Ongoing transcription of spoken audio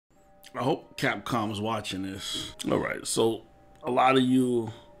I hope Capcom's watching this. All right, so a lot of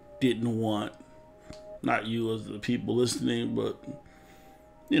you didn't want, not you as the people listening, but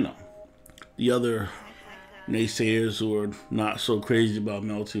you know, the other naysayers who are not so crazy about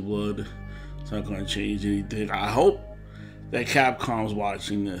Melty Blood. It's not going to change anything. I hope that Capcom's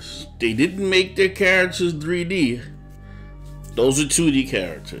watching this. They didn't make their characters 3D. Those are 2D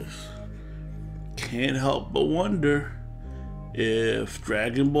characters. Can't help but wonder if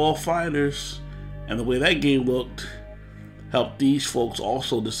Dragon Ball FighterZ and the way that game looked helped these folks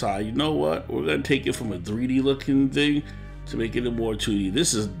also decide, you know what, we're going to take it from a 3D looking thing to make it a more 2D.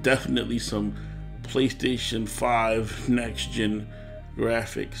 This is definitely some PlayStation 5 next gen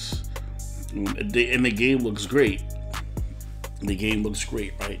graphics. And the game looks great. The game looks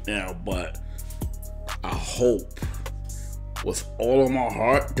great right now, but I hope with all of my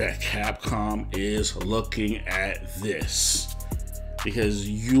heart that Capcom is looking at this, because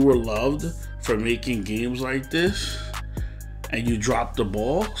you were loved for making games like this and you dropped the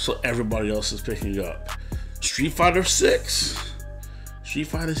ball, so everybody else is picking up. Street Fighter 6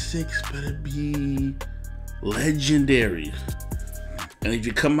 better be legendary. And if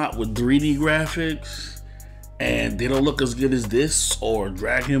you come out with 3D graphics and they don't look as good as this or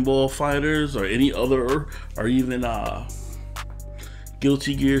Dragon Ball FighterZ or any other, or even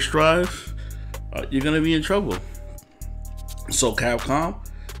Guilty Gear Strive, you're gonna be in trouble. So Capcom,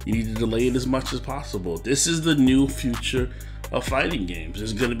 you need to delay it as much as possible. This is the new future of fighting games.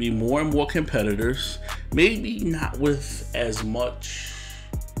 There's gonna be more and more competitors, maybe not with as much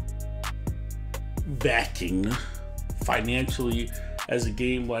backing financially as a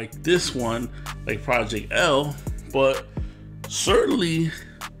game like this one, like ProjectL, but certainly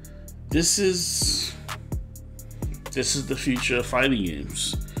this is the future of fighting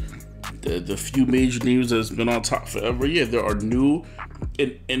games. The few major names that's been on top forever, yeah, there are new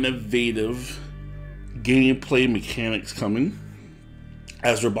and innovative gameplay mechanics coming,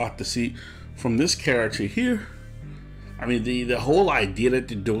 as we're about to see from this character here. I mean, the whole idea that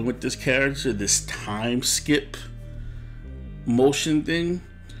they're doing with this character, this time skip motion thing,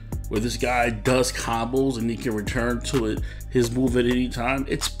 where this guy does combos and he can return to it, his move at any time,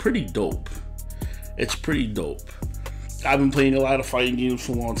 it's pretty dope. It's pretty dope. I've been playing a lot of fighting games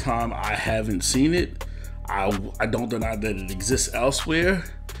for a long time. I haven't seen it. I don't deny that it exists elsewhere.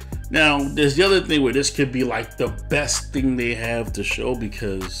 Now, there's the other thing where this could be like the best thing they have to show,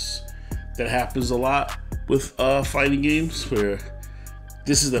 because that happens a lot with fighting games, where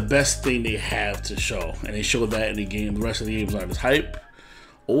this is the best thing they have to show, and they show that in the game. The rest of the game's not as hype.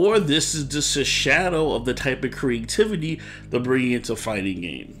 Or this is just a shadow of the type of creativity they're bringing into fighting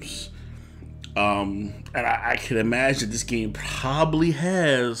games. And I can imagine this game probably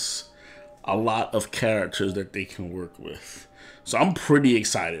has a lot of characters that they can work with. So I'm pretty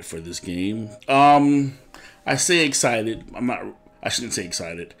excited for this game. I say excited. I shouldn't say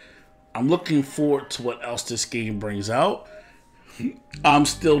excited. I'm looking forward to what else this game brings out. I'm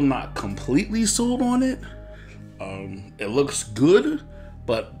still not completely sold on it. It looks good,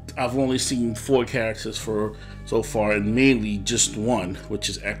 but I've only seen 4 characters so far, and mainly just one, which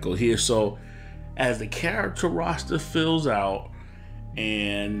is Echo here. So as the character roster fills out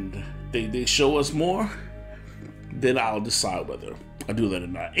and they show us more, then I'll decide whether I do that or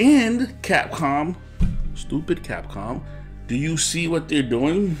not. And Capcom, stupid Capcom, do you see what they're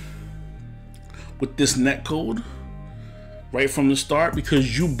doing with this netcode right from the start?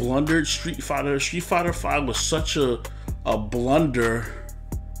 Because you blundered Street Fighter 5 was such a blunder,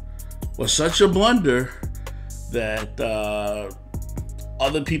 that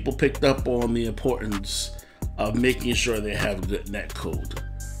other people picked up on the importance of making sure they have good netcode.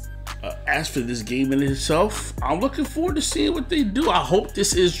 As for this game in itself, I'm looking forward to seeing what they do. I hope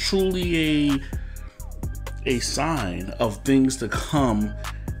this is truly a sign of things to come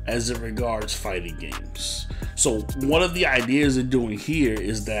as it regards fighting games. So one of the ideas they're doing here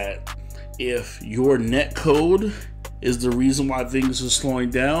is that if your netcode is the reason why things are slowing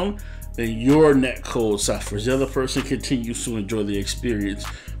down, then your netcode suffers. The other person continues to enjoy the experience,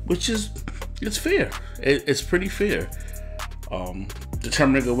 which is, it's fair. It's pretty fair.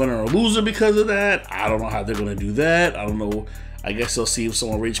 Determining a winner or loser because of that, I don't know how they're going to do that. I don't know. I guess they'll see if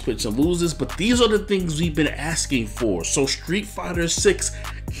someone rage quits and loses, but these are the things we've been asking for. So Street Fighter 6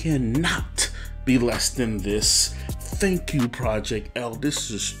 cannot be less than this. Thank you, ProjectL. This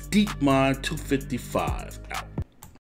is Deep Mind 255 out.